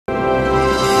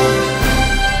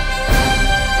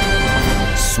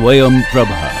Swayam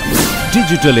Prabha.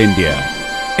 Digital India.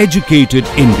 Educated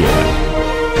India.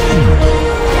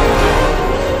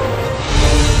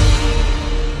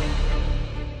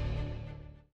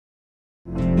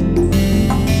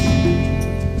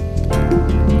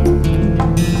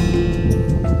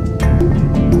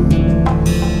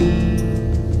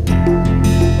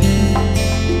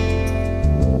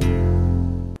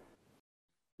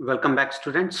 Welcome back,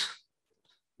 students.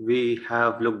 We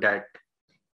have looked at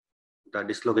the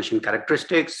dislocation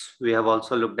characteristics. We have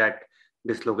also looked at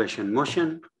dislocation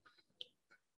motion.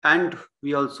 And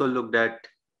we also looked at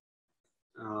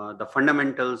the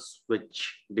fundamentals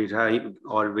which derive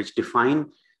or which define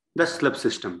the slip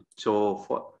system.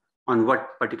 So on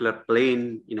what particular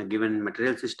plane in a given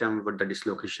material system would the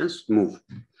dislocations move.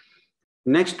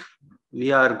 Next,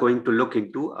 we are going to look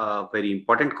into a very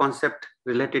important concept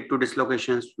related to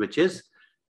dislocations, which is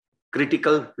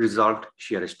critical resolved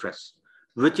shear stress,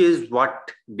 which is what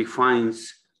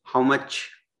defines how much,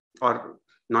 or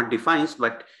not defines,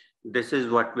 but this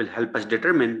is what will help us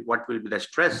determine what will be the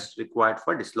stress required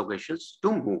for dislocations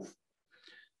to move.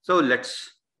 So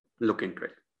let's look into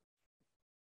it.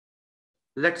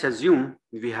 Let's assume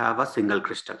we have a single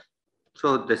crystal.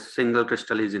 So this single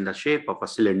crystal is in the shape of a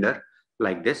cylinder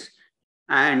like this.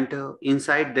 And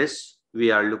inside this,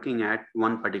 we are looking at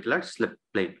one particular slip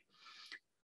plane.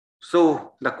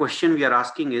 So the question we are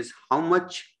asking is how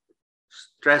much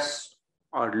stress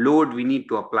or load we need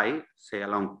to apply, say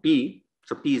along P.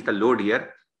 So P is the load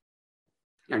here.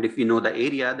 And if we know the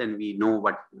area, then we know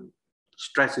what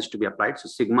stress is to be applied. So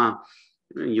sigma,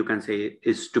 you can say,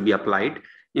 is to be applied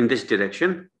in this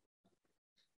direction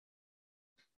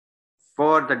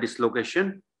for the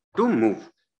dislocation to move.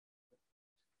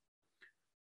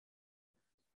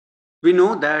 We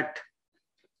know that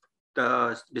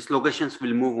the dislocations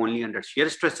will move only under shear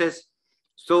stresses.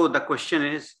 So the question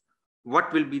is,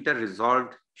 what will be the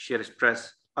resolved shear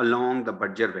stress along the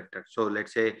Berger vector? So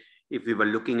let's say if we were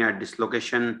looking at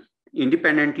dislocation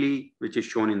independently, which is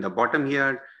shown in the bottom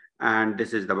here, and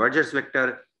this is the Berger's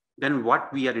vector, then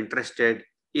what we are interested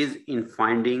is in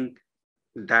finding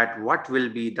that what will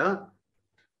be the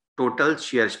total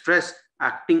shear stress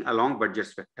acting along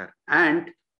Berger's vector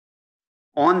and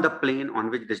on the plane on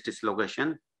which this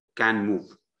dislocation can move.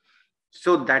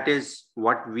 So that is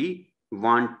what we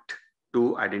want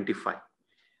to identify.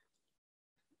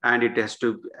 And it has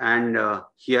to, and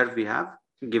here we have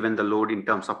given the load in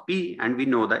terms of P, and we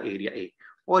know the area A.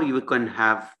 Or you can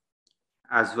have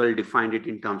as well defined it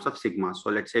in terms of sigma.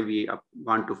 So let's say we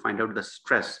want to find out the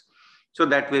stress. So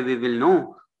that way we will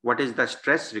know what is the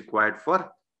stress required for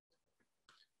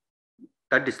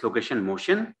the dislocation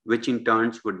motion, which in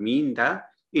turns would mean the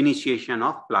initiation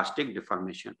of plastic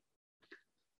deformation.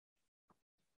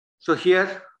 So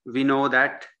here we know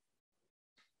that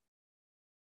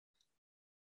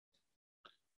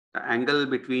the angle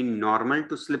between normal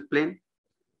to slip plane,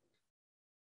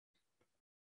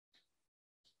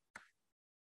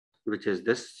 which is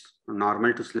this,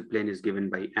 normal to slip plane, is given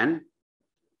by N.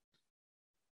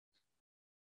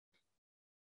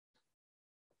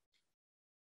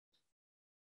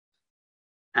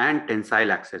 And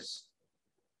tensile axis.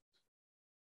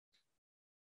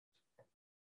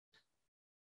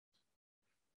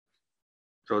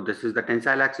 So this is the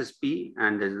tensile axis P,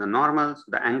 and this is the normal. So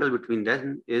the angle between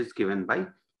them is given by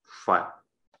phi.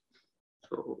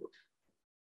 So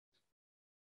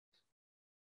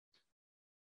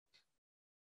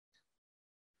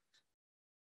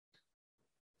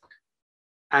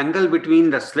angle between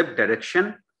the slip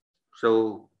direction.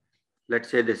 So let's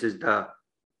say this is the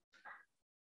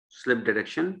slip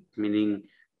direction, meaning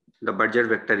the Berger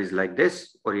vector is like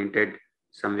this, oriented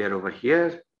somewhere over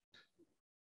here.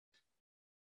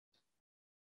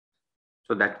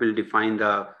 So that will define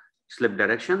the slip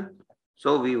direction.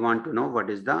 So we want to know what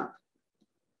is the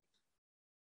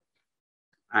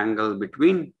angle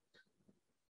between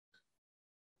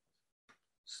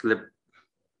slip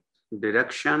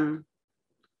direction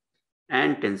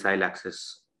and tensile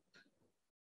axis.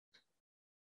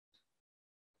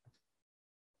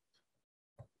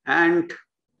 And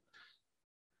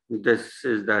this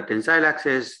is the tensile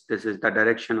axis. This is the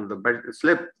direction of the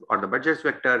slip or the Berger's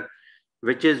vector,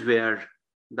 which is where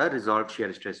the resolved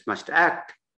shear stress must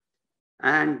act.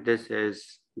 And this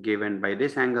is given by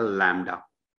this angle lambda.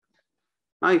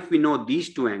 Now, if we know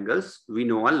these two angles, we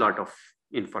know a lot of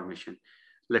information.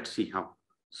 Let's see how.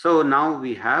 So now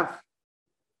we have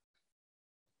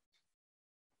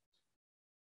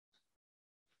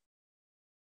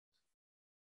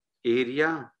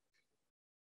area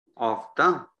of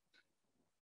the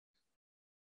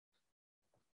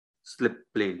slip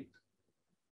plane.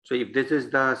 So if this is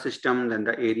the system, then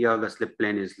the area of the slip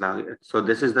plane is large. So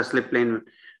this is the slip plane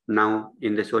now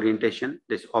in this orientation,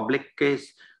 this oblique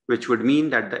case, which would mean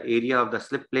that the area of the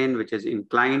slip plane, which is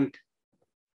inclined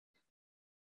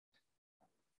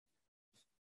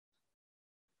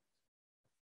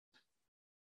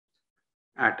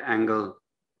at angle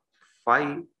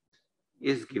phi,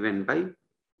 is given by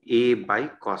A by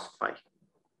cos phi,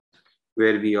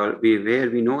 where we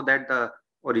know that the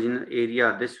original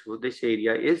area, this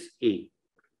area is A.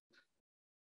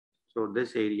 So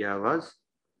this area was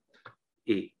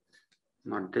A,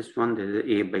 not this one. This is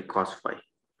A by cos phi.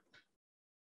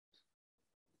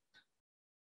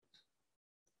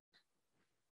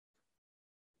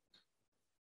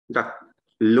 The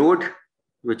load,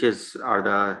 which is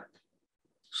the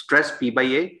stress P by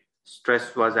A,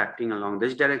 stress was acting along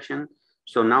this direction.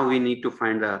 So now we need to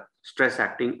find the stress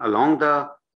acting along the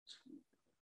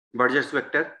Burgers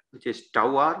vector, which is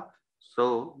tau r.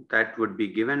 So that would be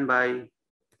given by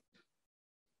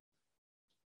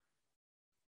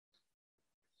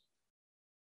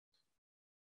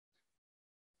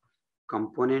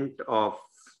component of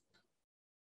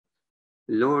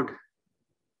load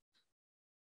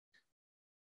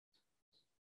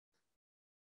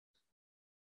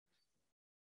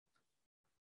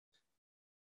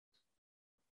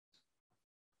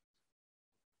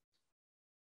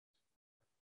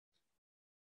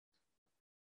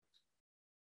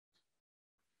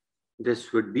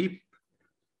this would be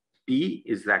P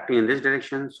is acting in this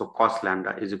direction. So cos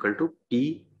lambda is equal to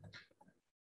P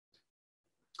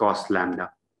cos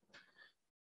lambda.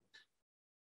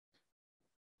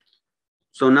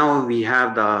 So now we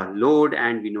have the load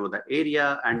and we know the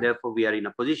area, and therefore we are in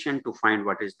a position to find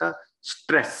what is the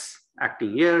stress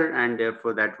acting here, and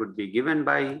therefore that would be given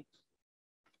by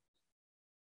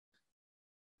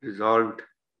resolved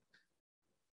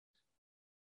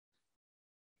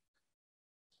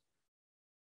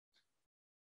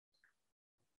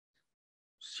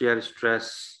shear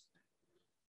stress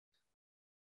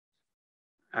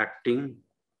acting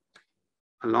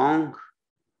along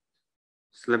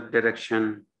slip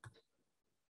direction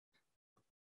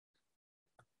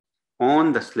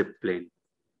on the slip plane,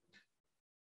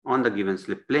 on the given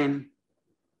slip plane,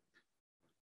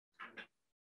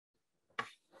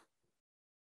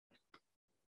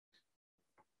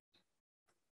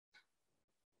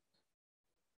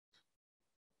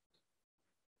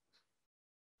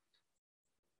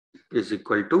 is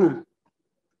equal to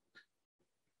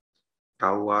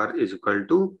tau r is equal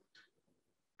to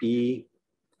P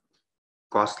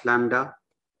cos lambda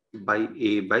by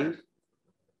A by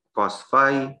cos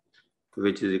phi,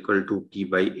 which is equal to P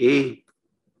by A.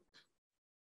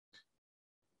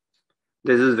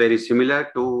 This is very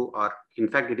similar to, or in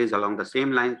fact, it is along the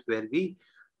same lines where we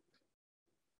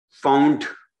found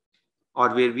or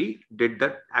where we did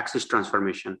the axis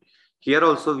transformation. Here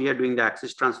also we are doing the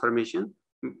axis transformation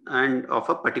and of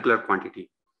a particular quantity.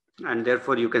 And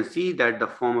therefore you can see that the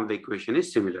form of the equation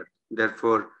is similar.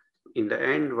 Therefore, in the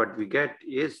end, what we get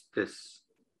is this.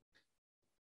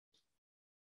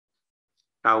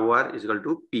 Tau r is equal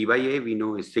to P by A, we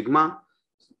know is sigma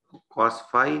cos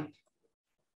phi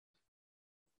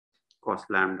cos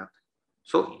lambda.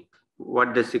 So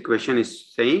what this equation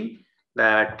is saying,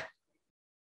 that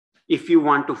if you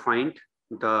want to find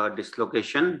the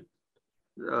dislocation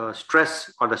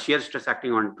stress or the shear stress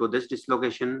acting onto this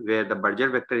dislocation, where the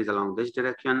Burgers vector is along this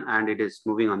direction and it is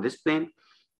moving on this plane,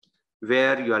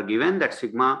 where you are given that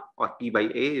sigma or P by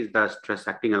A is the stress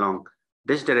acting along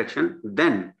this direction,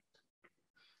 then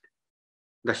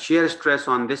the shear stress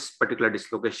on this particular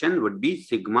dislocation would be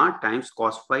sigma times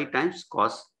cos phi times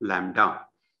cos lambda.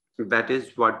 That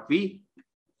is what we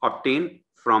obtain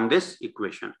from this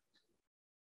equation.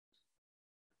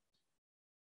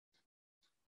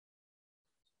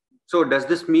 So does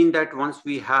this mean that once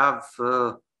we have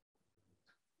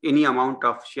any amount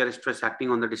of shear stress acting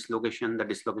on the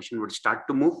dislocation would start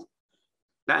to move?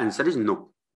 The answer is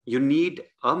no. You need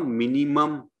a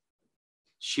minimum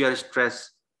shear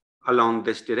stress along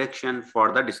this direction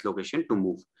for the dislocation to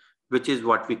move, which is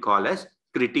what we call as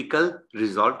critical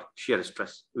resolved shear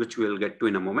stress, which we will get to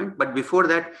in a moment. But before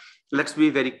that, let's be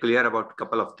very clear about a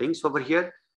couple of things over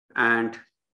here. And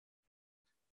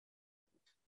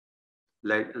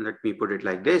let me put it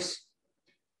like this.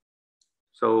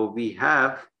 So we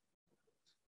have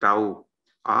tau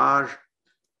r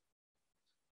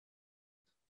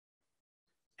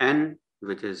n,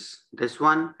 which is this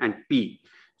one, and P.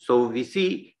 So we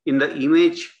see in the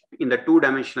image, in the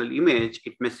two-dimensional image,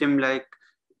 it may seem like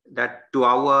that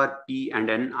tau r, P and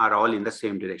N are all in the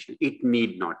same direction. It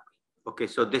need not be. Okay,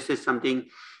 so this is something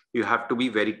you have to be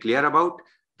very clear about.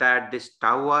 that this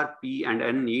tau r, p, and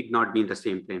n need not be in the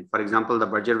same plane. For example, the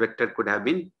Berger vector could have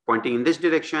been pointing in this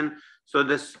direction. So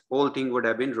this whole thing would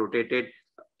have been rotated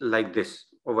like this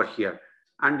over here.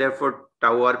 And therefore,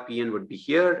 tau r, p, n would be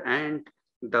here, and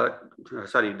the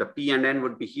p and n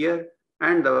would be here,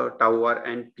 and the tau r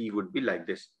and p would be like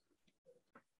this.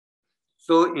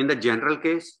 So in the general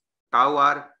case, tau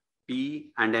r,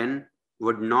 p, and n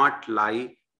would not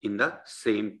lie in the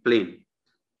same plane.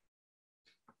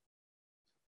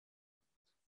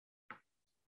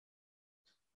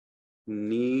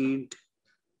 Need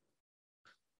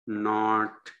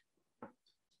not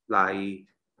lie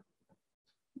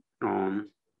on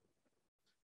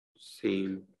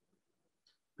same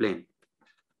plane.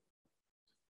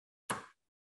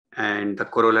 And the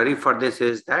corollary for this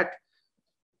is that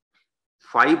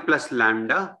phi plus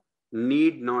lambda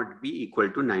need not be equal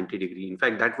to 90 degree. In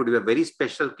fact, that would be a very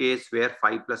special case where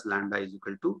phi plus lambda is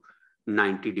equal to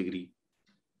 90 degree.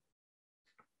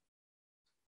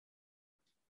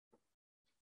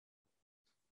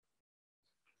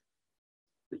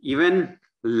 Even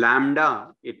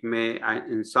lambda, it may,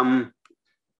 in some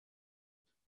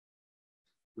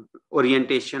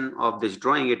orientation of this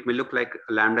drawing, it may look like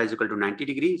lambda is equal to 90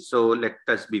 degrees. So let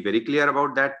us be very clear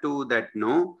about that too, that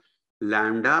no,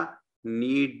 lambda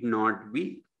need not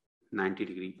be 90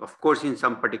 degrees. Of course, in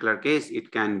some particular case,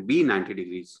 it can be 90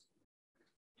 degrees.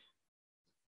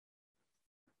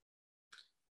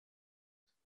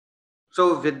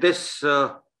 So with this,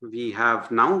 we have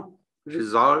now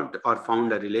resolved or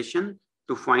found a relation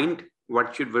to find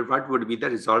what would be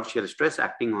the resolved shear stress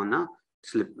acting on a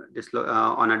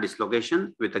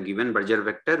dislocation with a given Berger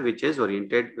vector, which is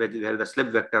oriented where the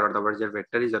slip vector or the Berger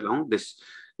vector is along this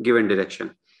given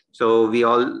direction. So we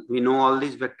know all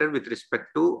these vectors with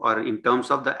respect to or in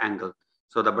terms of the angle.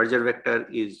 So the Berger vector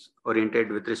is oriented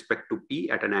with respect to p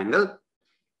at an angle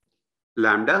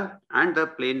lambda, and the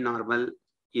plane normal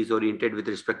is oriented with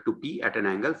respect to p at an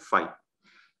angle phi.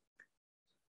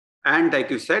 And like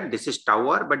you said, this is tau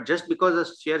r, but just because the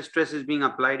shear stress is being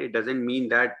applied, it doesn't mean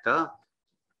that the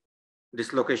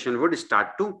dislocation would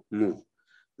start to move.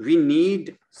 We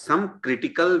need some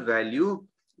critical value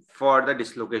for the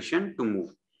dislocation to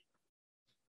move.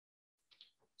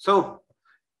 So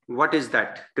what is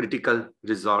that critical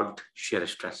resolved shear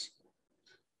stress?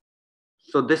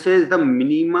 So this is the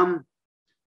minimum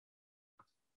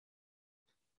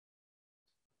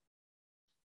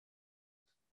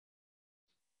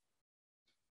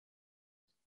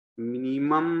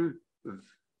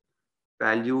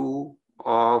value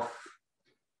of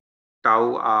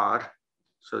tau r.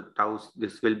 So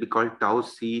this will be called tau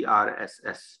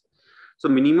CRSS. So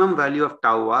minimum value of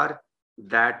tau r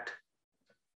that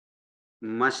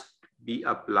must be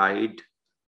applied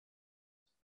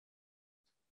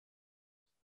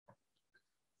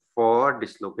for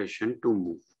dislocation to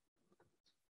move.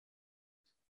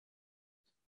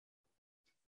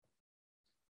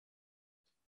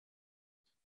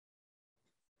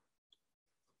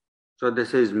 So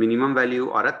this is minimum value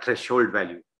or a threshold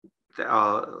value.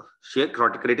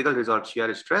 Critical resolved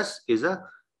shear stress is a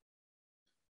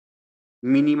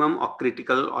minimum or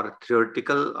critical or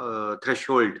theoretical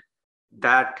threshold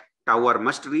that tau r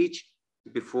must reach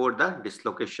before the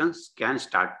dislocations can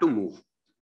start to move.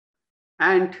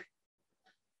 And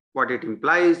what it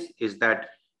implies is that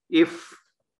if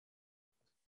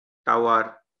tau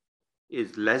r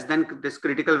is less than this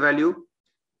critical value,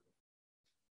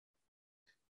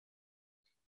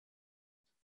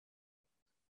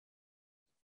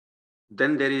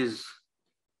 then there is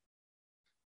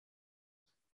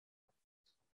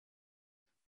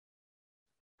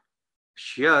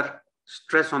shear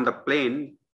stress on the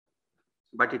plane,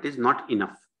 but it is not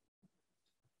enough.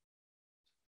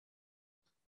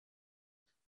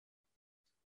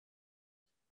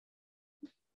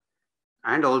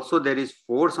 And also there is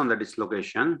force on the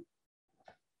dislocation,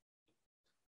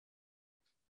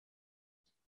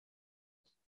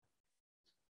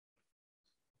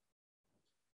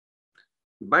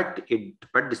 but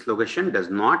dislocation does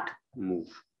not move.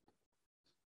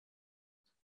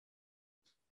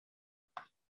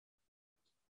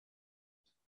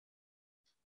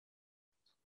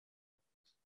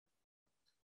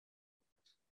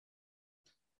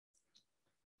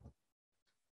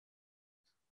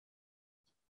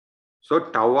 So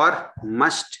tau r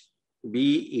must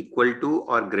be equal to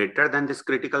or greater than this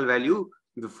critical value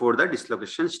before the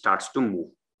dislocation starts to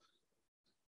move.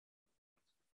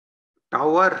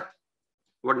 Tau r,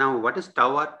 what is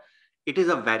tau r? It is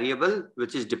a variable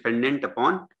which is dependent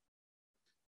upon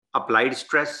applied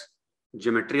stress,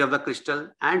 geometry of the crystal,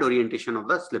 and orientation of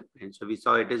the slip plane. So we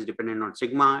saw it is dependent on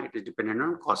sigma, it is dependent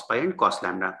on cos pi and cos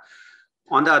lambda.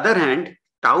 On the other hand,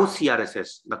 tau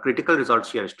CRSS, the critical result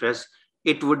shear stress,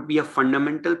 it would be a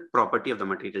fundamental property of the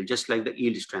material, just like the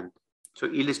yield strength. So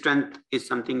yield strength is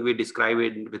something we describe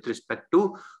it with respect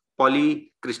to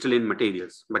polycrystalline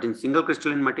materials. But in single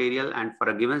crystalline material and for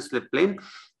a given slip plane,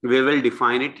 we will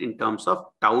define it in terms of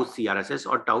tau CRSS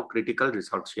or tau critical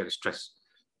result shear stress.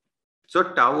 So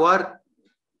tau R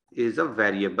is a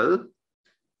variable.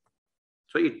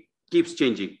 So it keeps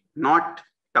changing, not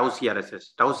tau CRSS.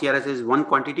 Tau CRSS is one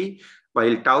quantity,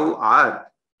 while tau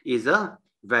R is a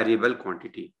variable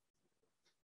quantity.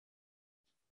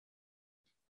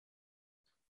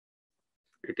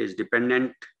 It is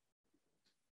dependent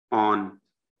on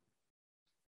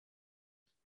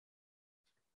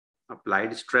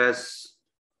applied stress,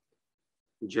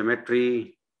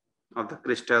 geometry of the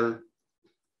crystal,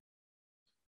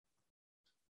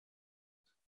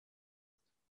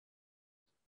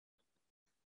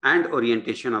 and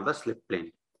orientation of the slip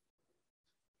plane.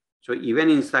 So even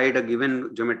inside a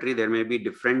given geometry, there may be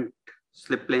different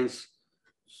slip planes.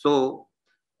 So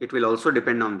it will also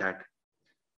depend on that.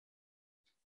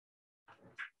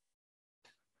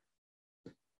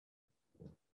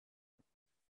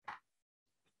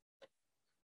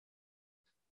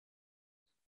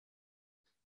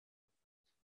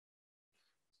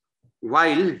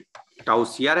 While tau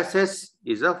CRSS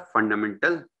is a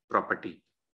fundamental property.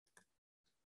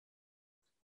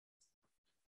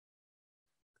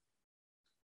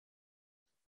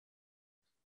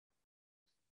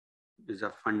 Is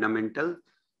a fundamental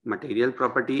material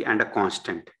property and a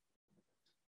constant.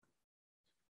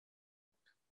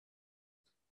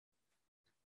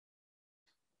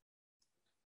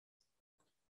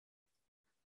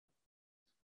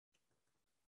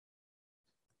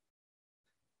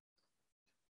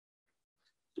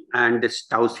 And this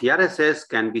tau CRSS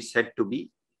can be said to be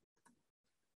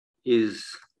is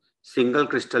single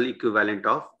crystal equivalent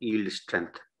of yield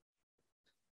strength.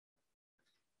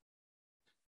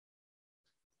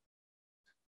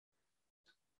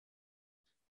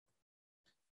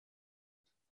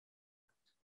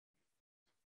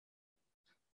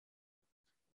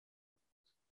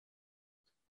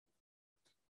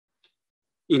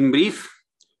 In brief,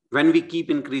 when we keep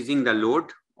increasing the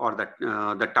load or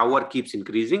the tower keeps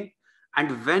increasing,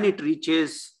 and when it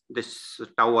reaches this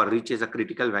tower reaches a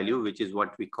critical value, which is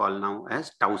what we call now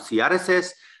as tau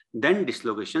CRSS, then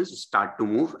dislocations start to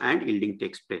move and yielding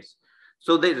takes place.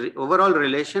 So the overall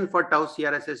relation for tau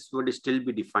CRSS would still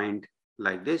be defined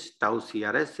like this. Tau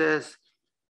CRSS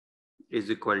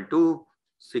is equal to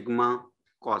sigma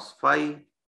cos phi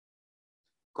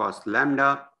cos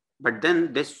lambda, but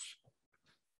then this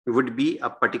would be a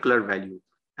particular value,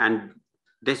 and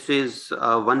this is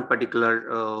one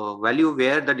particular value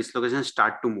where the dislocations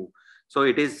start to move. So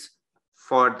it is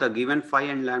for the given phi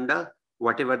and lambda,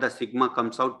 whatever the sigma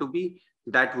comes out to be,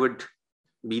 that would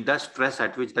be the stress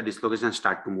at which the dislocations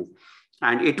start to move.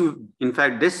 And it would, in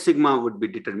fact, this sigma would be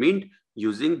determined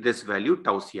using this value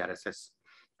tau CRSS.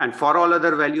 And for all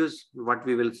other values, what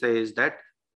we will say is that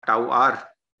tau R,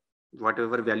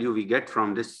 whatever value we get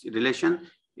from this relation,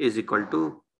 is equal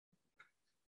to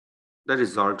the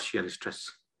resolved shear stress.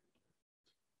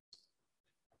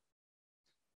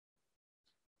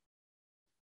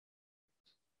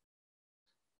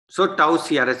 So tau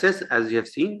CRSS, as you have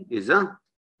seen, is a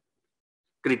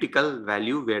critical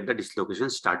value where the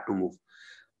dislocations start to move.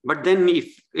 But then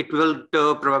if it will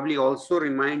probably also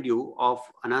remind you of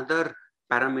another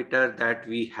parameter that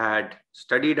we had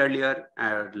studied earlier,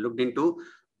 looked into,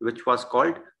 which was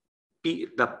called the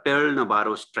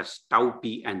Pearl-Navarro stress, tau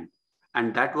Pn.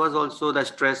 And that was also the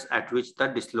stress at which the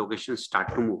dislocations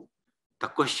start to move. The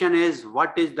question is,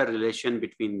 what is the relation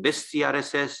between this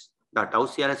CRSS, the tau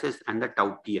CRSS, and the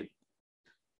tau Pn?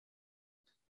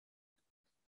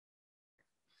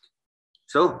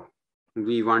 So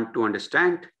we want to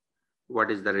understand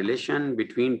what is the relation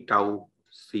between tau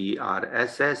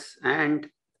CRSS and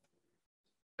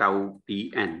tau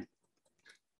Pn.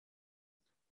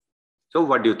 So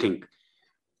what do you think?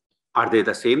 Are they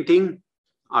the same thing?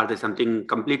 Are they something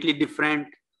completely different?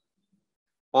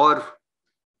 Or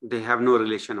they have no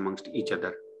relation amongst each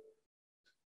other?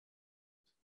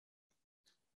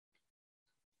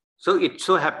 So it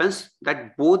so happens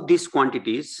that both these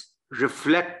quantities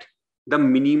reflect the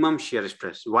minimum shear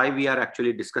stress. Why we are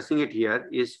actually discussing it here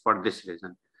is for this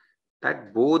reason,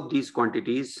 that both these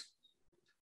quantities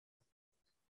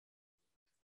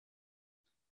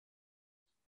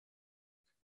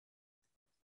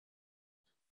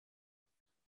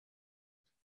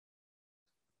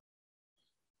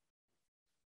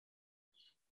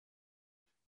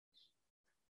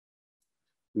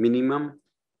minimum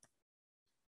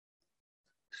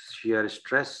shear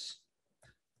stress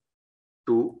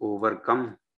to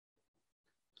overcome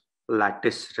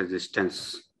lattice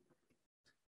resistance.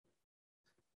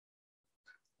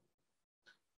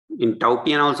 In tau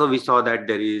Pn also we saw that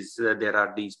there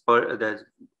are these the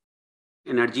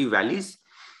energy valleys,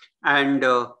 and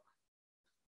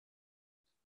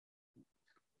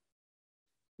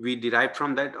we derive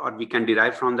from that, or we can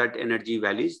derive from that energy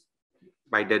valleys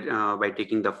by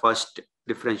taking the first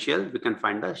differential. We can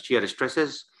find the shear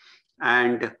stresses,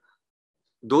 and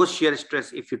those shear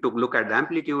stress, if you took look at the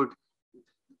amplitude,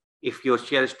 if your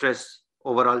shear stress,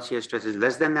 overall shear stress is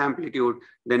less than the amplitude,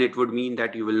 then it would mean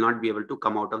that you will not be able to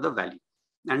come out of the valley.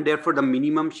 And therefore, the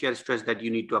minimum shear stress that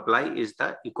you need to apply is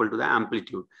equal to the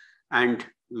amplitude. And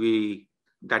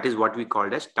that is what we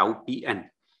called as tau Pn.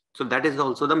 So that is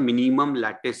also the minimum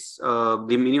lattice,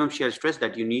 the minimum shear stress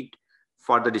that you need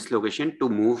for the dislocation to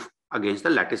move against the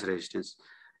lattice resistance.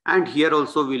 And here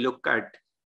also we look at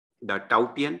the tau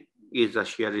Pn is a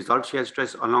resolved shear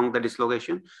stress along the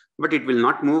dislocation, but it will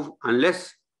not move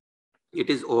unless it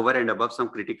is over and above some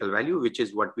critical value, which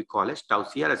is what we call as tau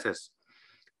CRSS.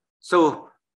 So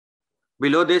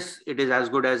below this, it is as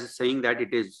good as saying that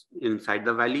it is inside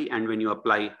the valley, and when you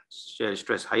apply shear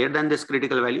stress higher than this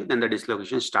critical value, then the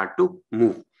dislocations start to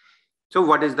move. So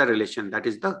what is the relation? That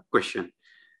is the question.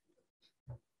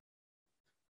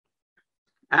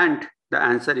 And the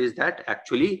answer is that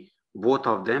actually both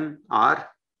of them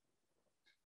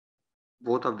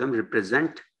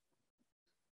represent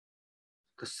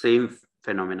the same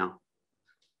phenomena.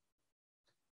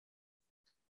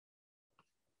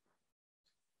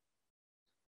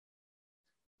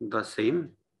 The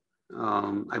same,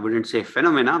 I wouldn't say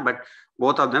phenomena, but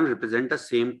both of them represent the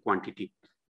same quantity.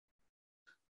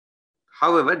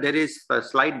 However, there is a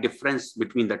slight difference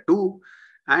between the two,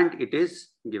 and it is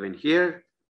given here.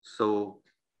 So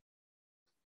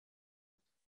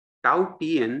tau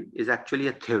Pn is actually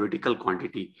a theoretical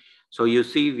quantity. So you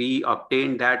see, we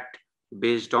obtained that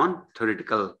based on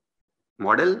theoretical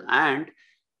model, and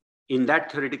in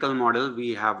that theoretical model,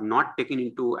 we have not taken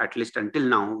into, at least until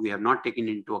now, we have not taken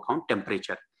into account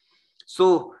temperature.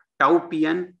 So tau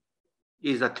Pn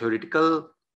is a theoretical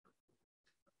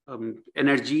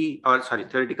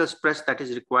theoretical stress that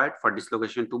is required for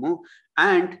dislocation to move,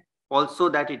 and also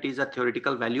that it is a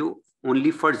theoretical value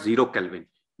only for 0 Kelvin,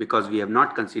 because we have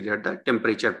not considered the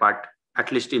temperature part,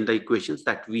 at least in the equations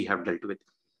that we have dealt with.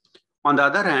 On the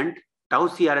other hand, tau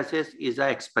CRSS is an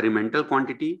experimental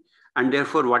quantity, and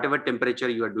therefore whatever temperature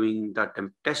you are doing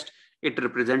the test, it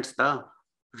represents the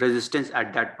resistance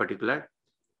at that particular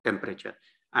temperature,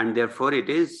 and therefore it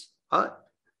is a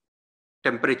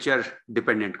temperature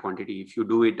dependent quantity. If you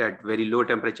do it at very low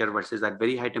temperature versus at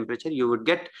very high temperature, you would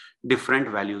get different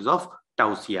values of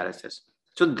tau CRSS.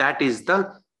 So that is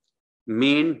the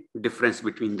main difference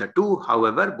between the two.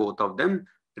 However, both of them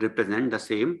represent the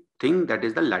same thing, that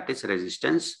is the lattice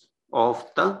resistance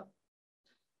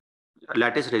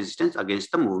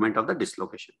against the movement of the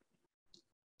dislocation.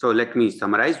 So let me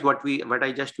summarize what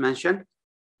I just mentioned.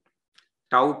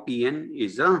 Tau Pn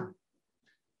is a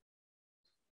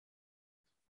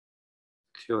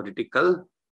theoretical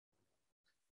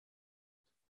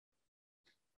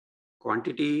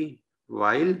quantity,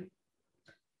 while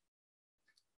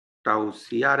tau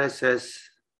CRSS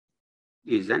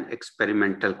is an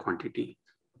experimental quantity.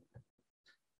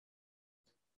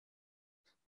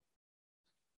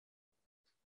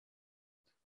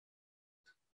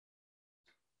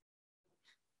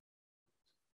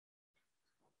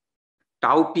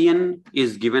 Tau Pn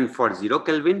is given for 0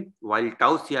 Kelvin, while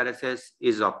tau CRSS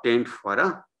is obtained for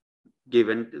a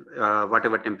given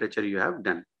whatever temperature you have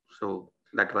done. So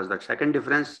that was the second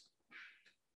difference.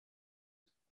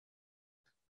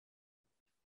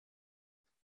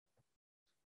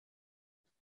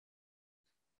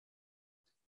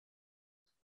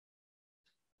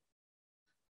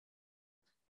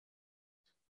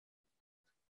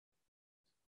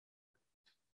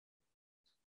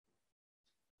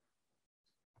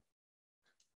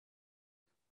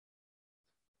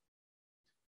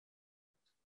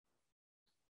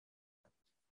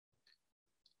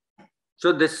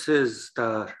 So this is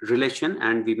the relation,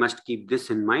 and we must keep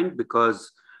this in mind,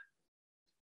 because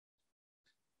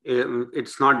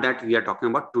it's not that we are talking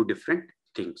about two different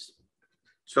things.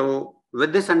 So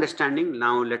with this understanding,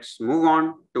 now let's move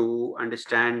on to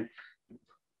understand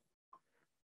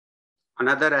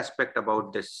another aspect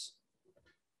about this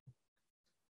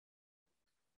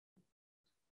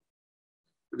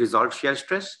resolved shear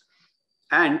stress.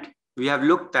 And we have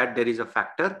looked at there is a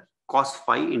factor cos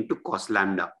phi into cos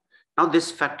lambda. Now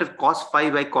this factor cos phi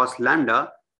by cos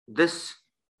lambda, this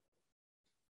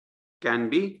can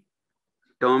be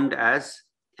termed as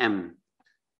M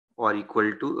or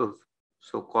equal to,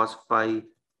 so cos phi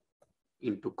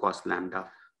into cos lambda,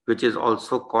 which is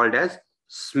also called as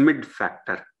Schmidt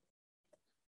factor.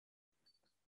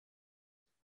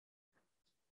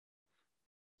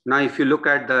 Now, if you look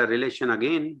at the relation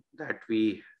again that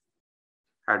we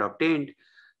had obtained,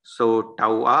 so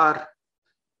tau r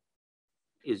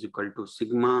is equal to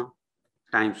sigma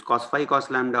times cos phi cos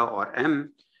lambda or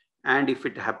M. And if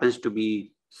it happens to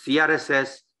be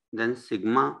CRSS, then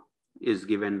sigma is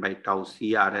given by tau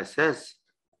CRSS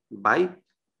by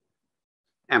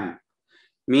M,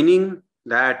 meaning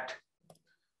that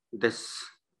this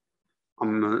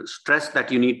stress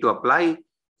that you need to apply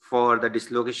for the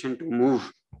dislocation to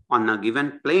move on a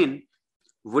given plane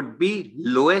would be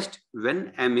lowest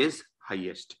when M is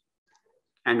highest.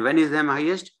 And when is M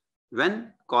highest?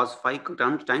 When cos phi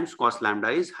times cos lambda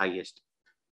is highest.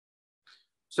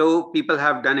 So people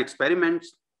have done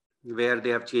experiments where they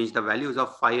have changed the values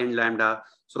of phi and lambda.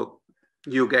 So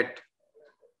you get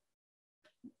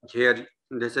here,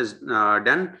 this is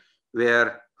done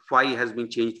where phi has been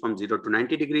changed from 0 to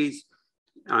 90 degrees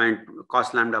and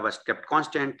cos lambda was kept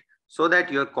constant, so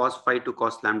that your cos phi to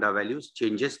cos lambda values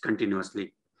changes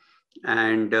continuously.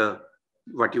 And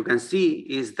what you can see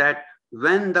is that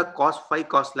when the cos phi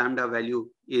cos lambda value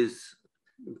is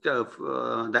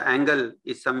the angle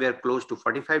is somewhere close to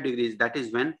 45 degrees, that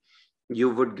is when you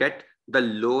would get the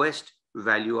lowest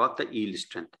value of the yield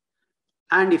strength.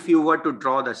 And if you were to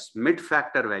draw the Schmidt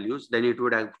factor values, then it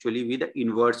would actually be the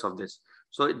inverse of this.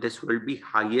 So this will be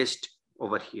highest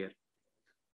over here.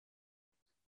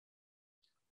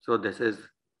 So this is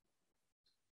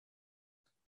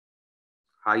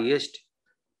highest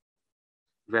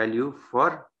value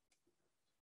for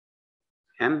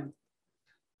M,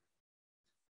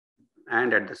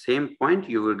 and at the same point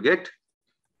you would get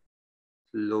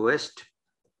lowest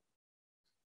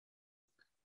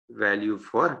value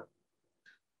for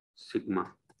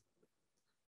sigma.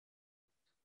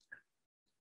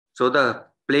 So the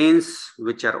planes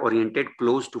which are oriented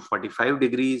close to 45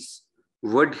 degrees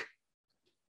would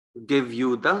give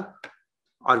you the,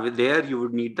 or there you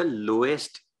would need the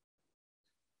lowest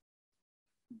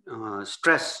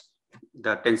stress,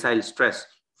 the tensile stress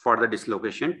for the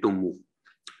dislocation to move.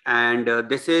 And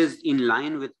this is in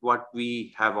line with what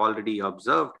we have already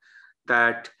observed,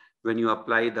 that when you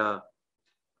apply the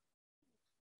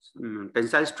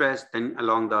tensile stress, then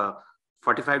along the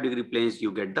 45-degree planes,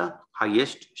 you get the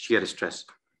highest shear stress.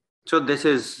 So this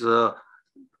is,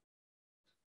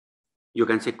 you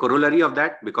can say, corollary of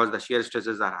that, because the shear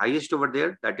stresses are highest over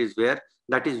there. That is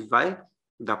why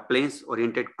the planes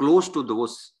oriented close to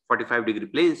those 45-degree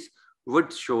planes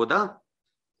would show the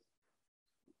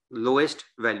lowest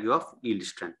value of yield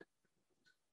strength.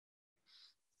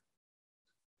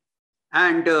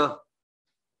 And a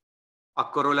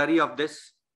corollary of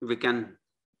this, we can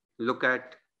look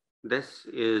at this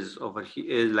is over here,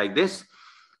 is like this.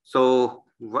 So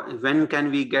when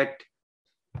can we get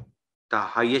the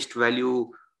highest value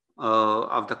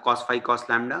of the cos phi cos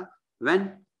lambda?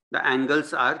 When the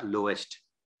angles are lowest.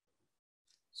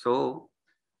 So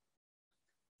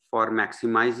for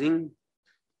maximizing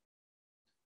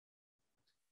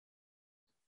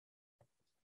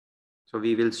so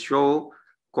we will show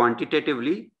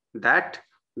quantitatively that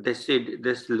this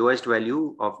lowest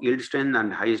value of yield strength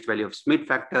and highest value of Schmidt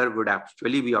factor would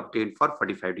actually be obtained for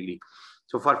 45 degree.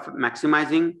 So for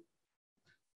maximizing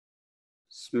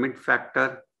Schmidt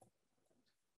factor,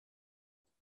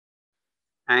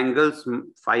 angles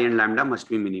phi and lambda must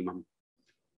be minimum.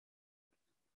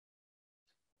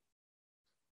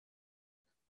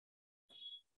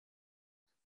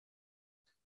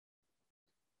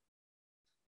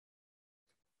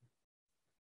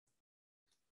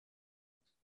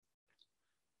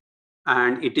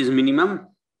 And it is minimum.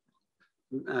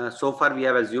 So far we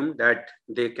have assumed that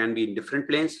they can be in different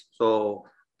planes. So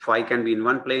phi can be in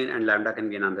one plane and lambda can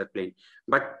be in another plane.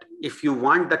 But if you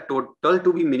want the total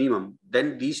to be minimum,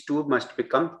 then these two must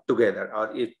become together,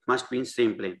 or it must be in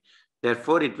same plane.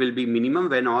 Therefore, it will be minimum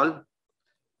when all,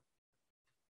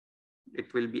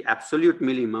 it will be absolute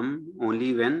minimum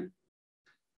only when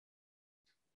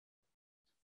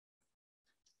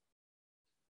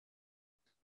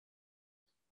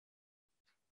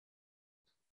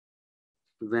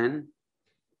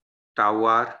tau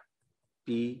r,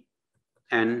 p,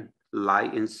 n lie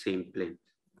in same plane.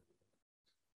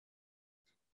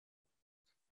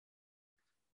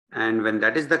 And when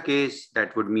that is the case,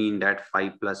 that would mean that phi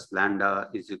plus lambda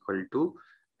is equal to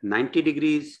 90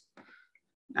 degrees.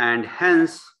 And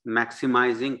hence,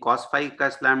 maximizing cos phi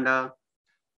cos lambda,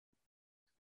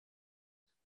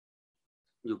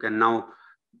 you can now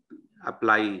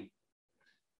apply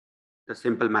the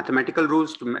simple mathematical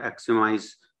rules to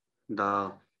maximize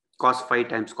the cos phi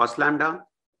times cos lambda.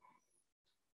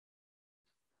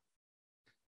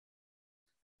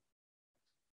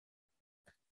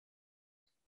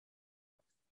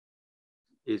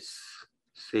 Is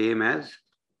same as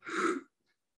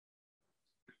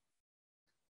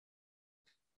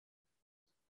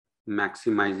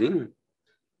maximizing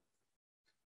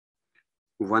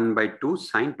 1/2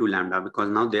 sine 2 lambda, because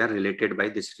now they are related by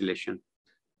this relation.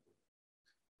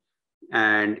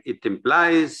 And it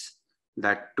implies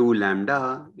that 2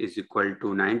 lambda is equal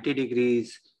to 90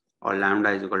 degrees or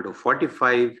lambda is equal to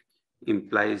 45,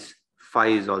 implies phi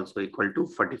is also equal to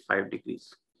 45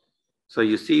 degrees. So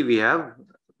you see, we have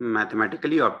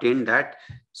mathematically obtained that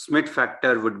Schmidt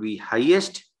factor would be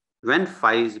highest when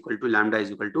phi is equal to lambda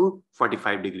is equal to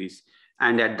 45 degrees.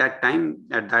 And at that time,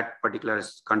 at that particular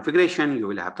configuration, you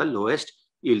will have the lowest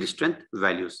yield strength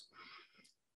values.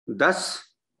 Thus,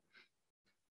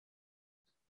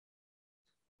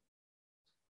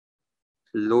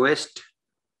 lowest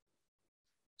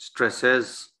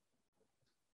stresses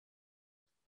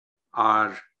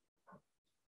are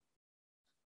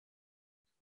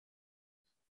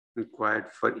required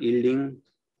for yielding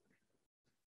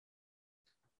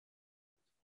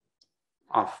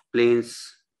of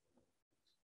planes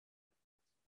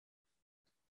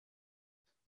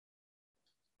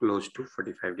close to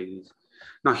 45 degrees.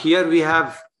 Now here we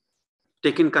have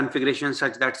taken configuration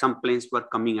such that some planes were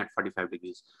coming at 45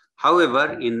 degrees.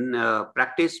 However, in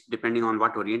practice, depending on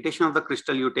what orientation of the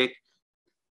crystal you take,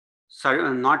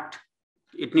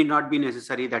 it need not be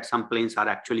necessary that some planes are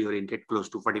actually oriented close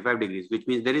to 45 degrees, which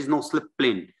means there is no slip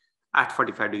plane at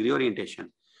 45 degree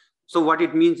orientation. So what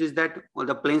it means is that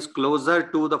the planes closer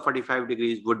to the 45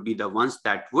 degrees would be the ones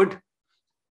that would,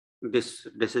 this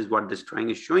is what this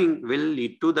drawing is showing, will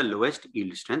lead to the lowest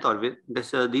yield strength, or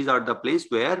these are the planes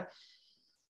where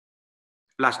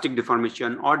plastic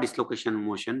deformation or dislocation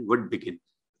motion would begin.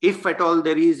 If at all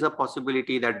there is a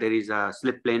possibility that there is a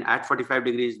slip plane at 45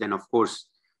 degrees, then of course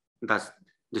the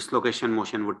dislocation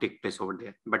motion would take place over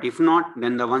there. But if not,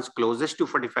 then the ones closest to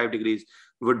 45 degrees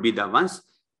would be the ones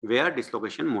where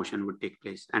dislocation motion would take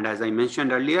place. And as I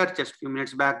mentioned earlier, just a few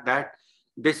minutes back, that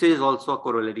this is also a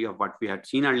corollary of what we had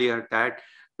seen earlier, that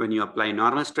when you apply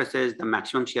normal stresses, the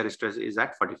maximum shear stress is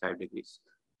at 45 degrees.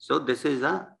 So this is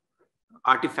an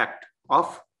artifact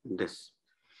of this.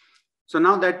 So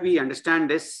now that we understand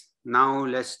this, now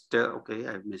let's, okay,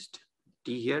 I've missed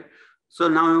T here. So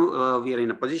now we are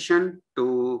in a position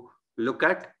to look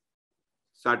at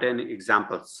certain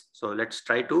examples. So let's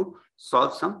try to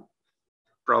solve some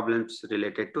problems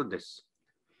related to this.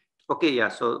 Okay, yeah,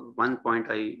 so one point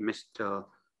I missed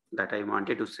that I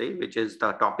wanted to say, which is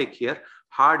the topic here,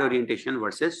 hard orientation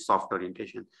versus soft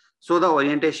orientation. So the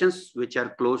orientations which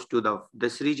are close to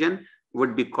this region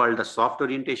would be called the soft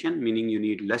orientation, meaning you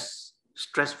need less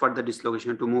stress for the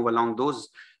dislocation to move along those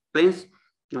planes,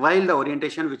 while the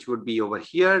orientation which would be over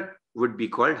here would be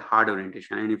called hard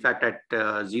orientation. And in fact, at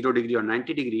 0 degree or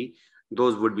 90 degree,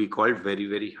 those would be called very,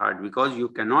 very hard, because you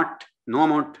cannot, no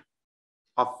amount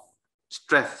of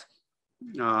stress,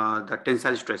 the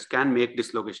tensile stress can make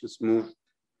dislocations move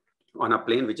on a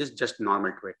plane which is just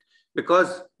normal to it.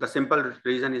 Because the simple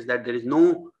reason is that there is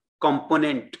no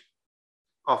component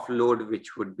of load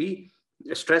which would be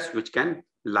stress which can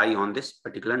lie on this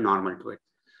particular normal to it.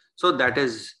 So that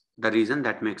is the reason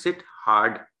that makes it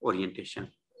hard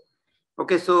orientation.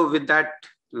 Okay, so with that,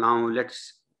 now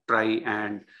let's try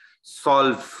and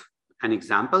solve an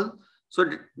example. So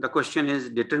the question is,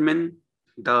 determine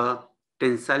the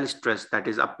tensile stress that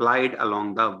is applied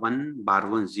along the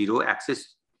 1/1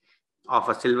 axis of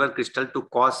a silver crystal to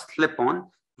cause slip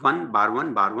on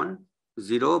 1/1/1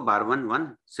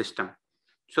 0/1 system.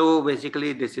 So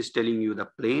basically, this is telling you the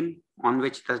plane on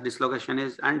which the dislocation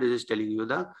is, and this is telling you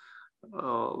the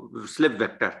slip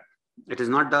vector. It is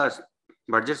not the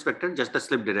Burgess vector, just the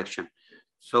slip direction.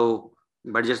 So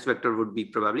Burgess vector would be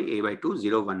probably a/2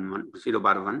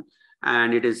 0/1,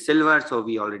 and it is silver, so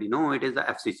we already know it is the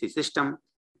FCC system.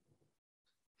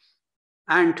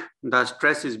 And the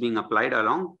stress is being applied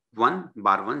along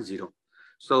 1/1.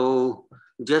 So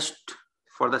just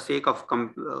for the sake of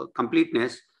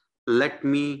completeness, let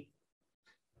me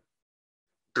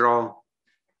draw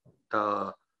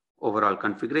the overall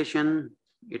configuration.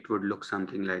 It would look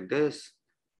something like this.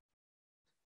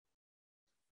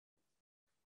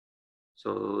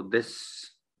 So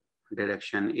this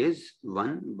direction is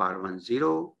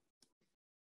 1/1,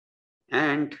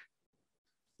 and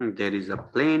there is a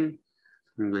plane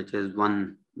which is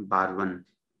 1/1.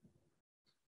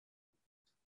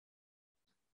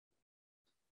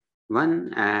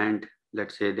 1, and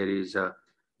let's say there is a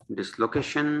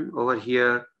dislocation over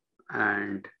here,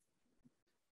 and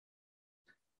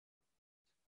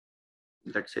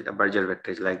let's say the Berger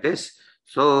vector is like this.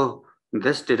 So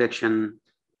this direction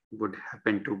would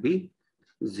happen to be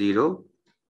 0,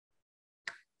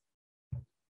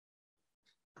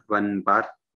 1 bar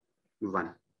 1.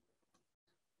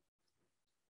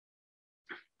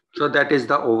 So that is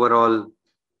the overall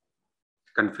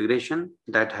configuration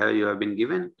that you have been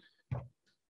given.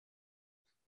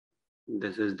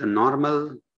 This is the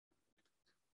normal,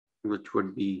 which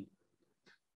would be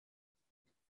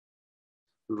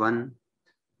 1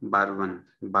 bar 1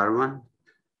 bar 1,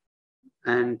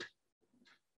 and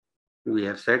we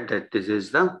have said that this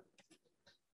is the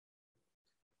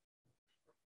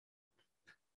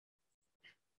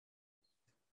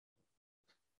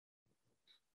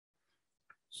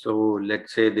so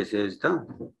let's say this is the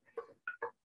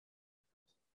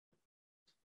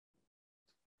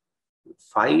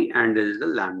phi and this is the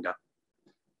lambda.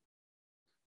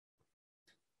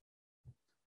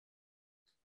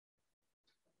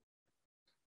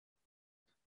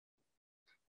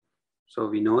 So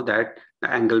we know that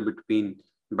the angle between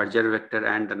Berger vector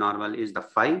and the normal is the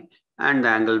phi, and the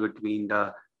angle between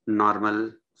the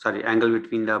angle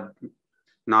between the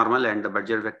normal and the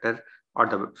Berger vector or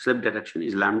the slip direction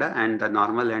is lambda, and the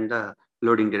normal and the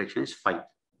loading direction is phi.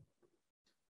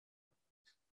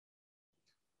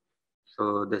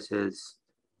 So this is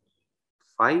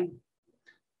phi,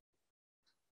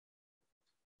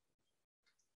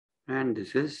 and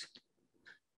this is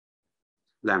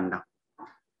lambda.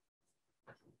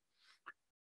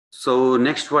 So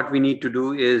next what we need to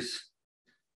do is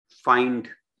find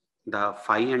the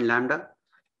phi and lambda,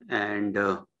 and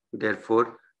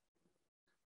therefore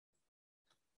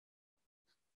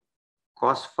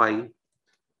cos phi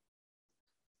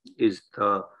is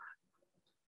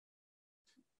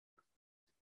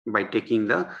by taking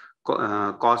the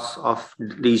cos of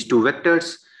these two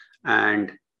vectors,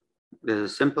 and this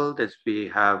is simple. This we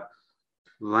have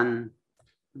 1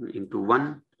 into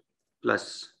 1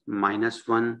 plus minus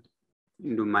 1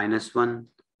 into minus 1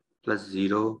 plus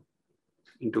 0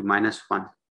 into minus 1,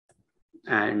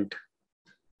 and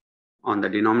on the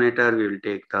denominator we will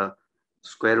take the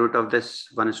square root of this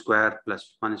 1 square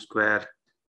plus 1 square,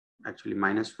 actually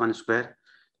minus 1 square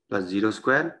plus 0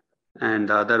 square, and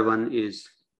the other one is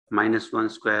minus 1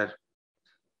 square.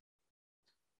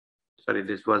 Sorry,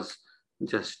 this was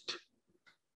just,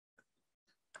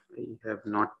 I have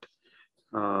not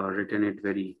written it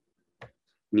very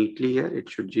neatly here. It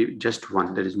should be just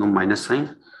 1. There is no minus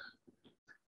sign.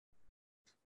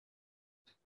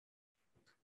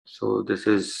 So this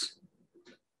is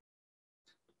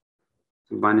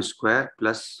 1 square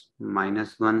plus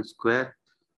minus 1 square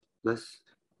plus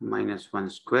minus 1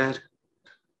 square,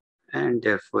 and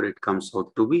therefore it comes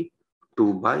out to be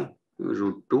 2 by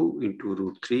root 2 into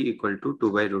root 3 equal to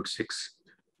 2 by root 6.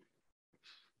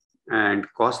 And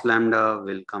cos lambda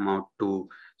will come out to,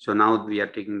 so now we are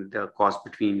taking the cos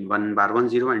between 1 bar 1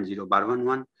 0 and 0 bar 1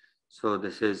 1. So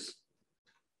this is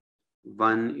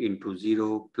 1 into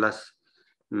 0 plus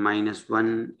minus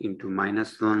 1 into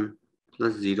minus 1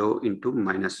 plus 0 into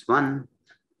minus 1.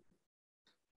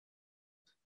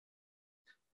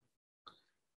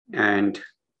 And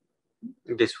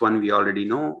this one we already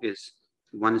know is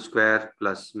 1 square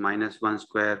plus minus 1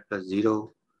 square plus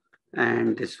 0.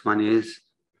 And this one is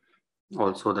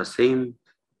also the same,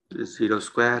 0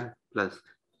 square plus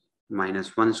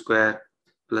minus 1 square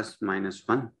plus minus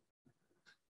 1.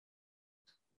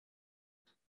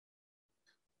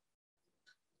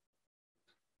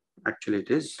 Actually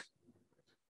it is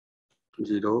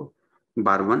 0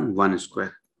 bar 1 1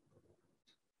 square.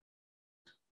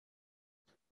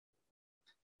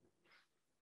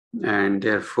 And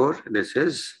therefore this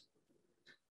is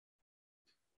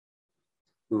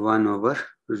 1 over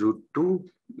root 2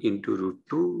 into root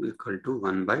 2 equal to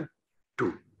 1 by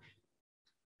 2.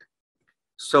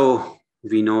 So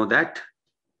we know that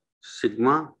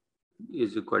sigma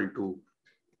is equal to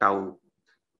tau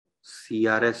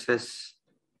CRSS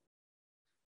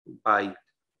by,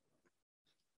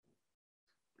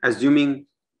 assuming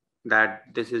that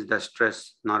this is the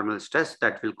stress, normal stress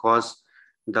that will cause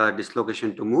the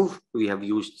dislocation to move, we have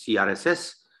used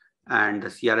CRSS, and the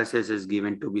CRSS is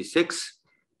given to be 6.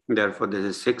 Therefore, this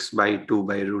is 6 by 2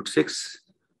 by root 6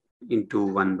 into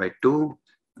 1 by 2,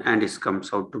 and it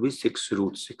comes out to be 6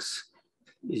 root 6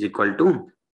 is equal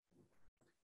to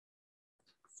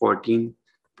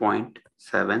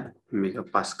 14.7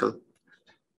 megapascal.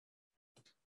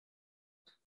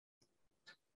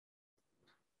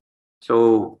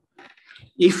 So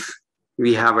if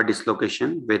we have a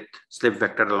dislocation with slip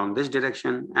vector along this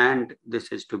direction, and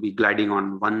this is to be gliding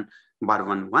on 1 bar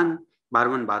 1 1 bar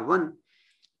 1 bar 1.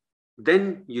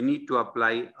 Then you need to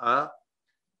apply a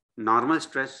normal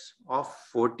stress of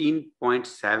 14.7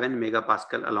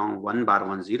 megapascal along 1 bar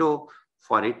 1 0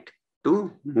 for it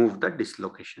to move the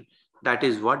dislocation. That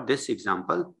is what this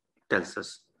example tells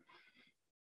us.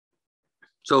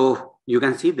 So you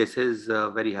can see this is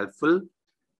very helpful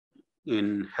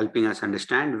in helping us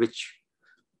understand which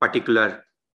particular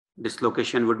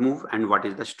dislocation would move and what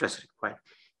is the stress required.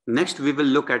 Next, we will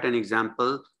look at an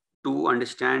example to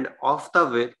understand of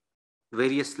the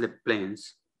various slip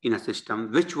planes in a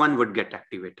system, which one would get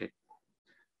activated.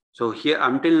 So here,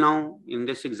 until now, in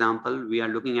this example, we are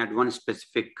looking at one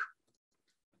specific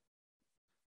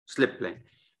slip plane.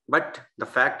 But the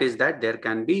fact is that there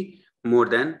can be more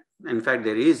than, in fact,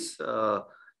 there is a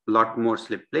lot more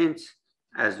slip planes,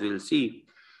 as we'll see.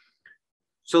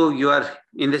 So you are,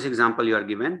 in this example, you are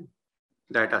given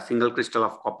that a single crystal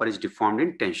of copper is deformed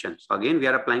in tension. So again, we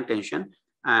are applying tension,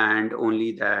 and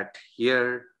only that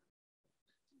here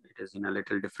it is in a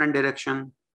little different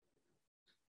direction.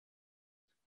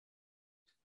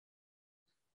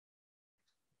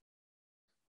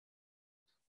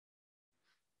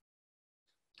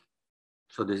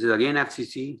 So this is again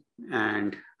FCC,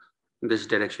 and this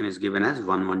direction is given as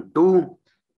 112.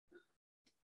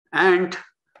 And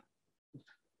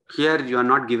here you are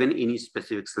not given any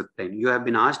specific slip plane. You have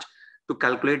been asked to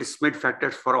calculate Schmidt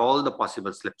factors for all the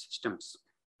possible slip systems.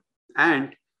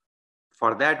 And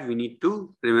for that, we need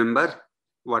to remember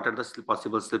what are the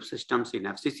possible slip systems in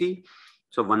FCC.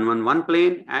 So 111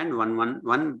 plane and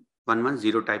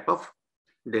 110 type of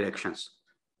directions.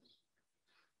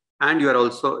 And you are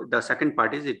also, the second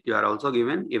part is you are also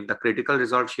given if the critical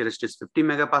resolved shear stress is 50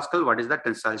 megapascal, what is the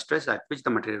tensile stress at which the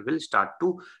material will start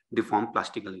to deform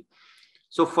plastically.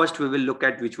 So first we will look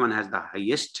at which one has the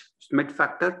highest Schmidt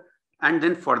factor, and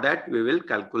then for that we will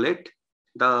calculate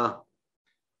the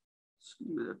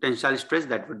tensile stress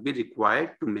that would be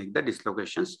required to make the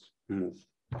dislocations move.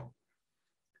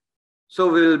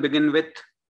 So we will begin with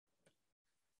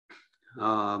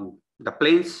the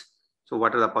planes. So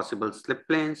what are the possible slip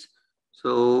planes?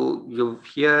 So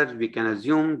here we can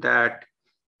assume that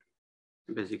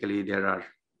basically there are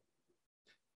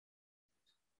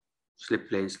slip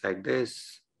planes like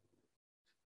this.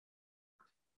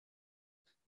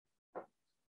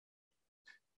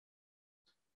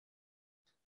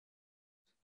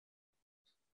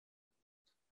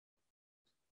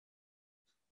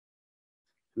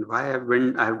 And why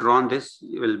I have drawn this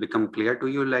will become clear to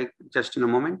you like just in a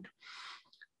moment.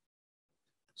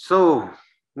 So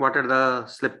what are the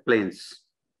slip planes?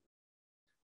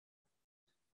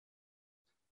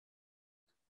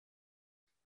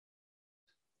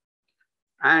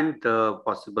 And the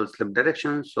possible slip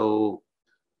directions. So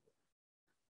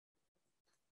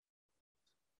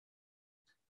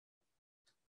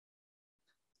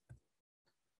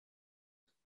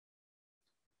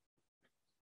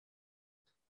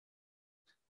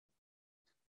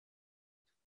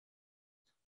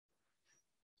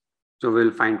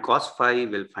we'll find cos phi,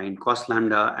 we'll find cos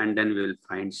lambda, and then we'll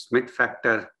find Schmidt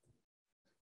factor.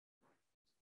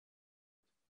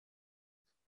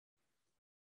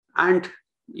 And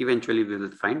eventually we will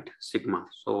find sigma.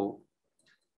 So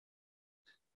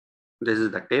this is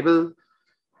the table.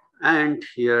 And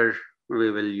here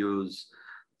we will use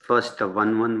first the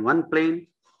 111 plane.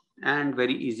 And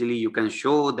very easily you can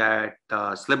show that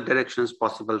the slip directions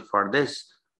possible for this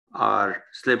are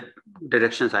slip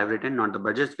directions I've written, not the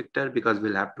Burgess vector, because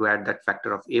we'll have to add that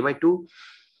factor of a by 2.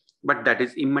 But that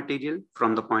is immaterial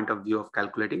from the point of view of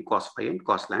calculating cos phi and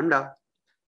cos lambda.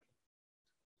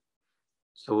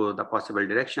 So the possible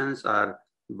directions are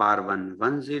bar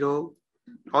 110,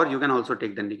 or you can also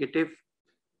take the negative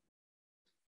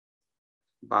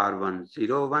bar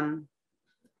 101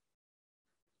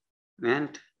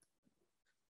 and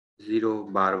 0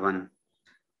 bar 1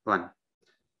 1.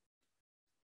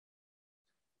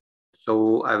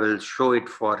 So I will show it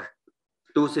for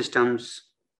two systems,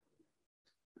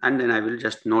 and then I will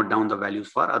just note down the values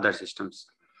for other systems.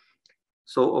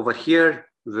 So over here,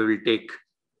 we will take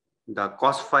the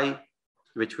cos phi,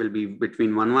 which will be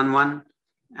between 111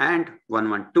 and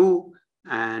 112.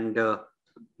 And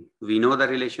we know the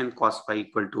relation cos phi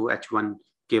equal to H1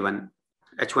 K1,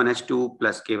 H1 H2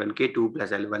 plus K1 K2 plus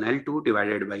L1 L2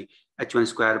 divided by H1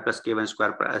 square plus K1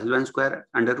 square plus L1 square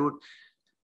under root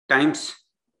times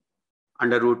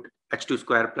under root H2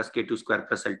 square plus K2 square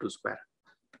plus L2 square.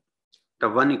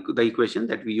 The equation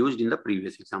that we used in the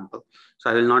previous example.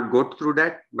 So I will not go through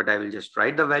that, but I will just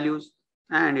write the values,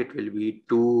 and it will be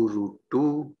 2 root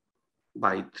 2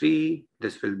 by 3.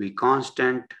 This will be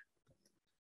constant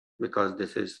because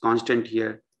this is constant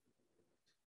here.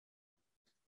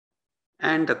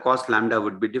 And the cost lambda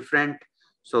would be different.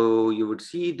 So you would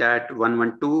see that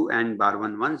 112 and bar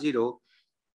 110,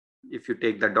 if you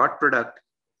take the dot product,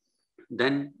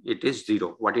 then it is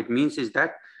 0. What it means is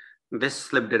that this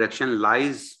slip direction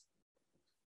lies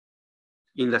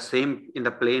in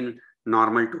the plane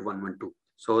normal to 112.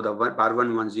 So the bar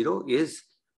 110 is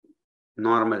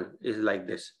normal, is like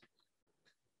this,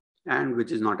 and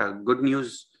which is not a good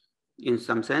news in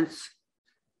some sense.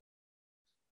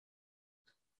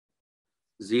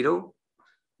 0,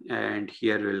 and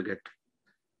here we'll get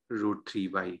root 3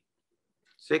 by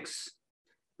 6,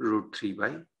 root 3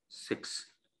 by 6.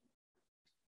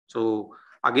 So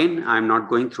again, I'm not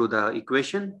going through the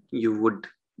equation. You would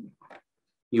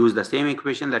use the same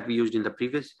equation that we used in the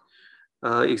previous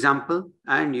example,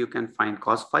 and you can find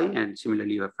cos phi, and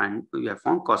similarly you have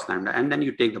found cos lambda, and then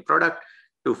you take the product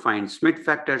to find Schmidt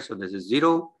factor. So this is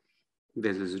 0,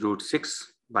 this is root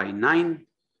 6 by 9,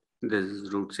 this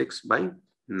is root 6 by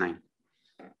 9.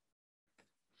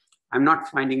 I'm not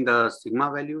finding the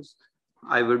sigma values.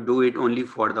 I will do it only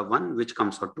for the one which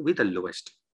comes out to be the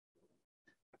lowest.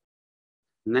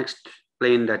 Next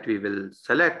plane that we will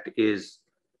select is,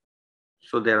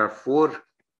 so there are 4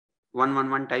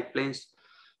 111 type planes,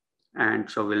 and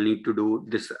so we'll need to do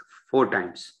this 4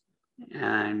 times,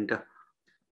 and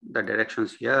the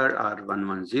directions here are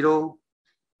 110,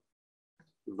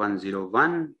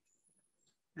 101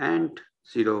 and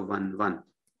 011.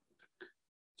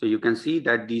 So you can see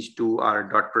that these two are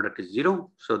dot product is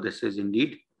 0. So this is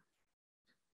indeed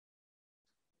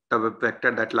the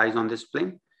vector that lies on this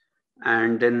plane.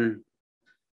 And then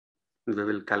we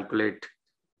will calculate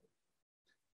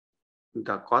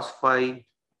the cos phi,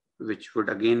 which would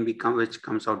again which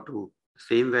comes out to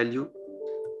same value.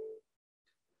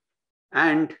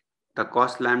 And the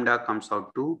cos lambda comes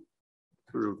out to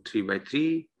root 3 by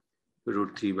 3,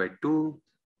 root 3 by 2,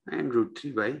 and root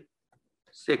 3 by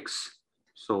 6.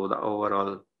 So the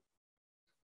overall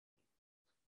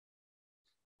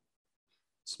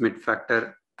Schmidt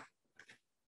factor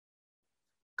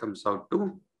comes out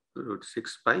to root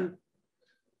 6 by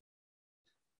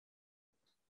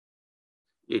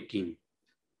 18.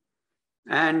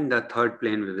 And the third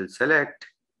plane we will select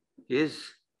is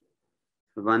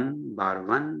 1 bar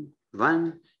 1,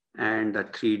 1, and the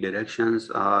 3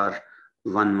 directions are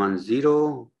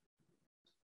 110,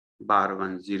 bar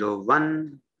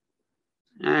 101,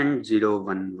 and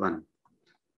 011.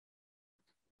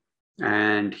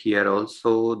 And here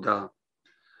also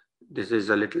this is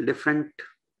a little different.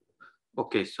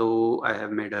 Okay, so I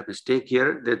have made a mistake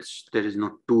here. There is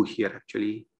no 2 here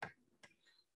actually.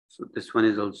 So this one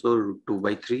is also root 2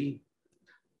 by 3.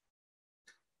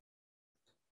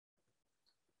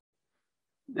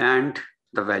 And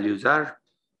the values are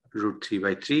root 3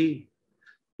 by 3,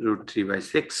 root 3 by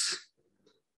 6,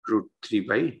 root 3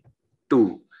 by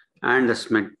 2. And the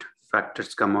Schmidt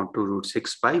factors come out to root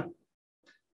 6 by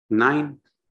 9,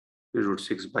 root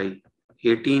 6 by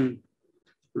 18,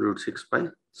 root 6 by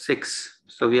 6.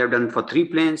 So we have done for 3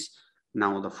 planes.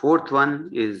 Now the fourth one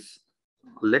is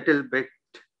a little bit,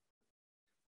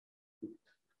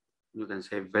 you can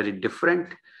say very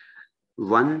different.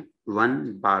 1,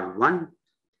 1 bar 1.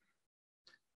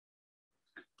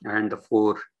 And the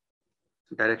 4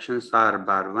 directions are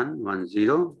bar 1, 1,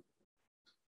 0.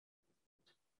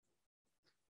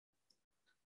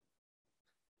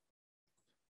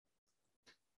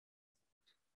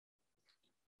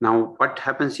 Now what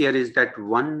happens here is that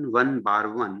 1, 1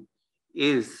 bar 1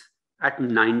 is at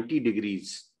 90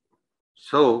 degrees.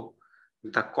 So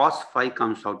the cos phi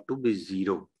comes out to be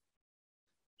 0.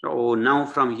 So now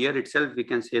from here itself, we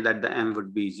can say that the m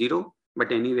would be 0.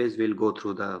 But anyways, we'll go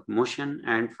through the motion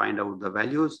and find out the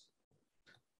values.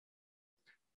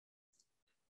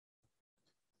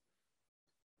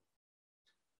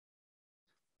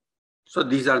 So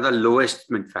these are the lowest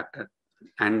Schmidt factor.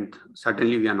 And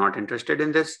certainly we are not interested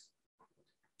in this,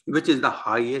 which is the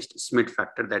highest Schmidt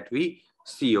factor that we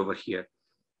see over here.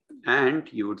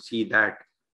 And you would see that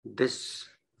this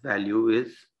value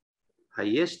is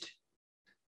highest.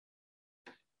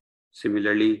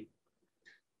 Similarly,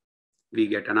 we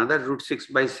get another root 6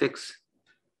 by 6,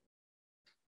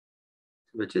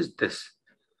 which is this.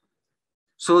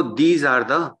 So these are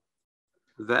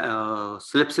the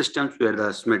slip systems where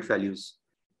the Schmidt values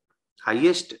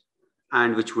highest,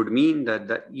 and which would mean that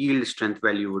the yield strength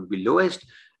value would be lowest.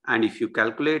 And if you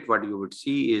calculate, what you would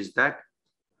see is that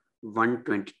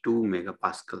 122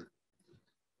 megapascal.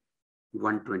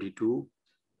 122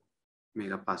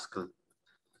 megapascal.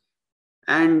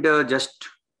 And just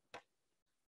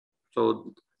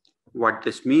So what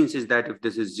this means is that if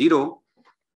this is 0,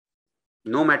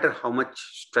 no matter how much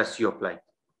stress you apply,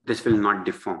 this will not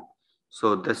deform.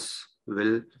 So this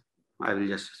will, I will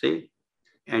just say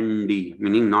ND,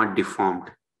 meaning not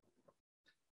deformed.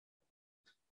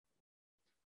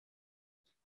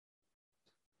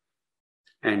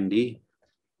 ND.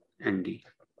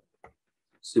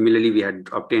 Similarly, we had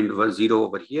obtained 0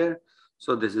 over here.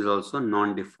 So this is also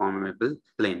non-deformable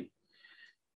plane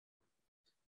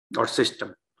or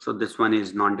system. So this one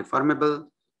is non-deformable,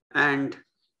 and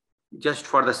just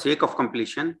for the sake of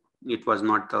completion, it is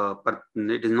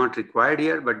not required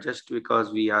here, but just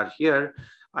because we are here,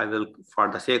 I will,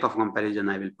 for the sake of comparison,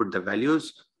 I will put the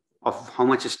values of how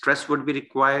much stress would be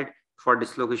required for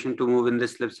dislocation to move in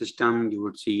this slip system. You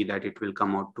would see that it will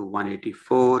come out to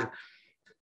 184,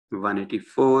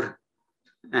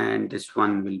 and this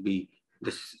one will be,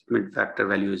 this mid factor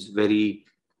value is very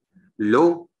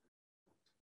low.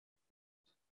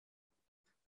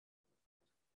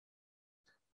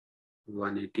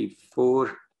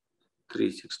 $184,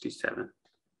 $367.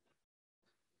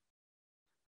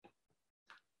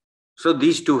 So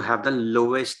these two have the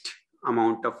lowest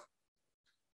amount of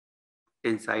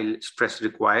tensile stress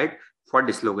required for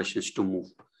dislocations to move.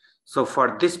 So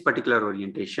for this particular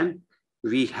orientation,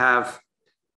 we have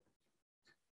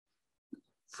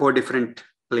 4 different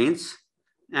planes,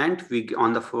 and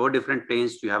on the 4 different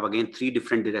planes, you have again 3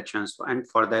 different directions, and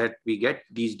for that we get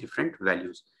these different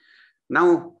values.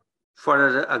 Now,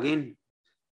 for again,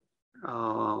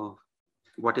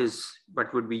 what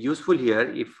would be useful here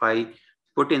if I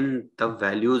put in the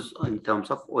values in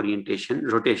terms of orientation,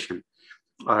 rotation,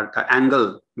 or the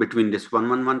angle between this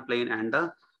 111 plane and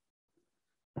the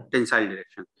tensile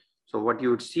direction. So what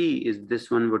you would see is this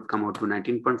one would come out to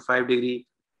 19.5 degree.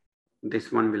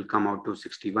 This one will come out to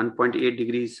 61.8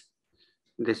 degrees.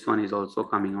 This one is also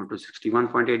coming out to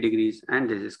 61.8 degrees, and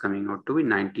this is coming out to be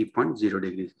 90.0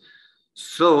 degrees.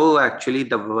 So actually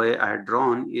the way I had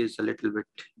drawn is a little bit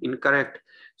incorrect.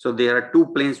 So there are 2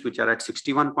 planes which are at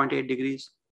 61.8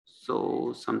 degrees.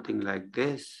 So something like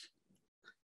this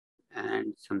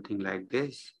and something like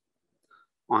this.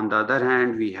 On the other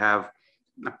hand, we have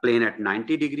a plane at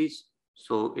 90 degrees.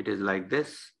 So it is like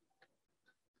this.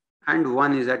 And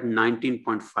one is at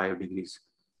 19.5 degrees.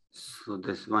 So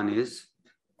this one is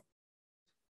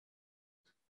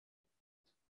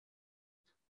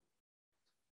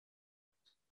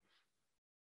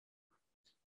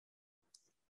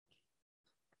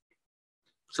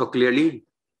so clearly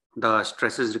the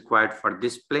stress is required for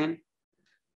this plane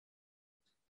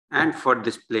and for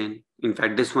this plane. In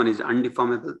fact, this one is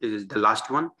undeformable. This is the last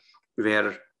one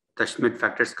where the Schmidt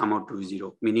factors come out to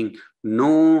 0, meaning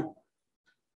no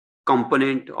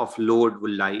component of load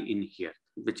will lie in here,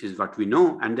 which is what we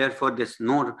know. And therefore, there's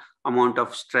no amount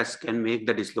of stress can make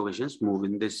the dislocations move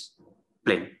in this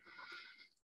plane.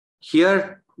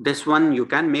 Here, this one, you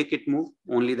can make it move,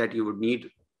 only that you would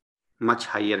need much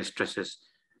higher stresses,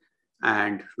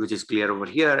 and which is clear over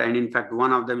here. And in fact,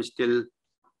 one of them still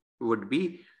would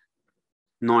be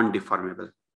non-deformable.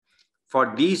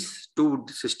 For these 2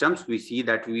 systems, we see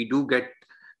that we do get,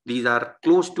 these are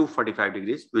close to 45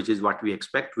 degrees, which is what we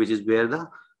expect, which is where the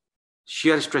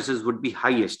shear stresses would be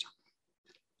highest.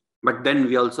 But then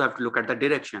we also have to look at the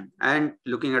direction, and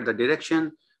looking at the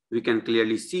direction, we can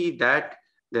clearly see that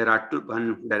there are 2,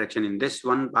 one direction in this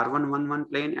one bar 111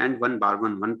 plane and one bar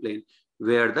 111 plane,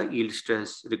 where the yield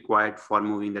stress required for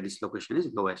moving the dislocation is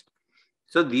lowest.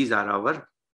 So these are our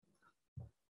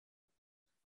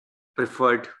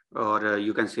preferred, or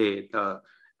you can say the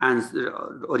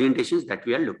orientations that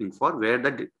we are looking for, where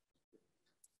the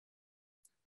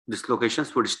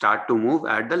dislocations would start to move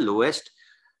at the lowest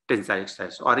tensile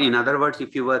stress. Or in other words,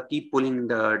 if you were keep pulling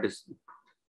this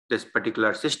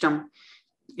particular system,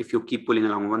 if you keep pulling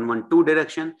along 112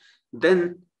 direction,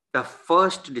 then the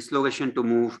first dislocation to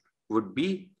move would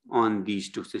be on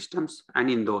these 2 systems and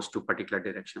in those 2 particular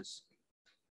directions,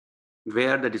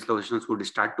 where the dislocations would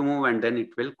start to move, and then it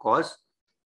will cause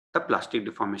the plastic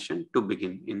deformation to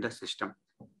begin in the system.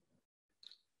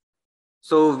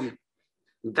 So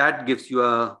that gives you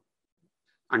a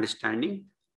understanding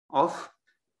of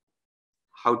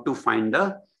how to find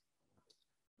the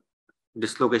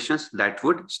dislocations that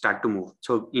would start to move.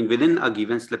 So within a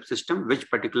given slip system, which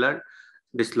particular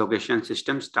dislocation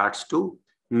system starts to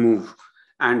move,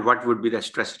 and what would be the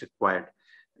stress required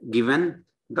given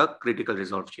the critical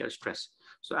resolved shear stress.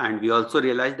 So, and we also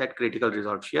realize that critical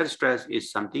resolved shear stress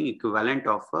is something equivalent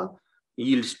of a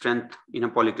yield strength in a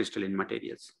polycrystalline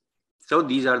materials. So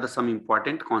these are some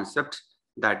important concepts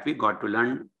that we got to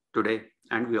learn today,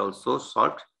 and we also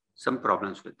solved some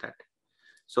problems with that.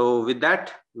 So with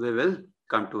that, we will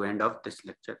come to end of this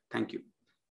lecture. Thank you.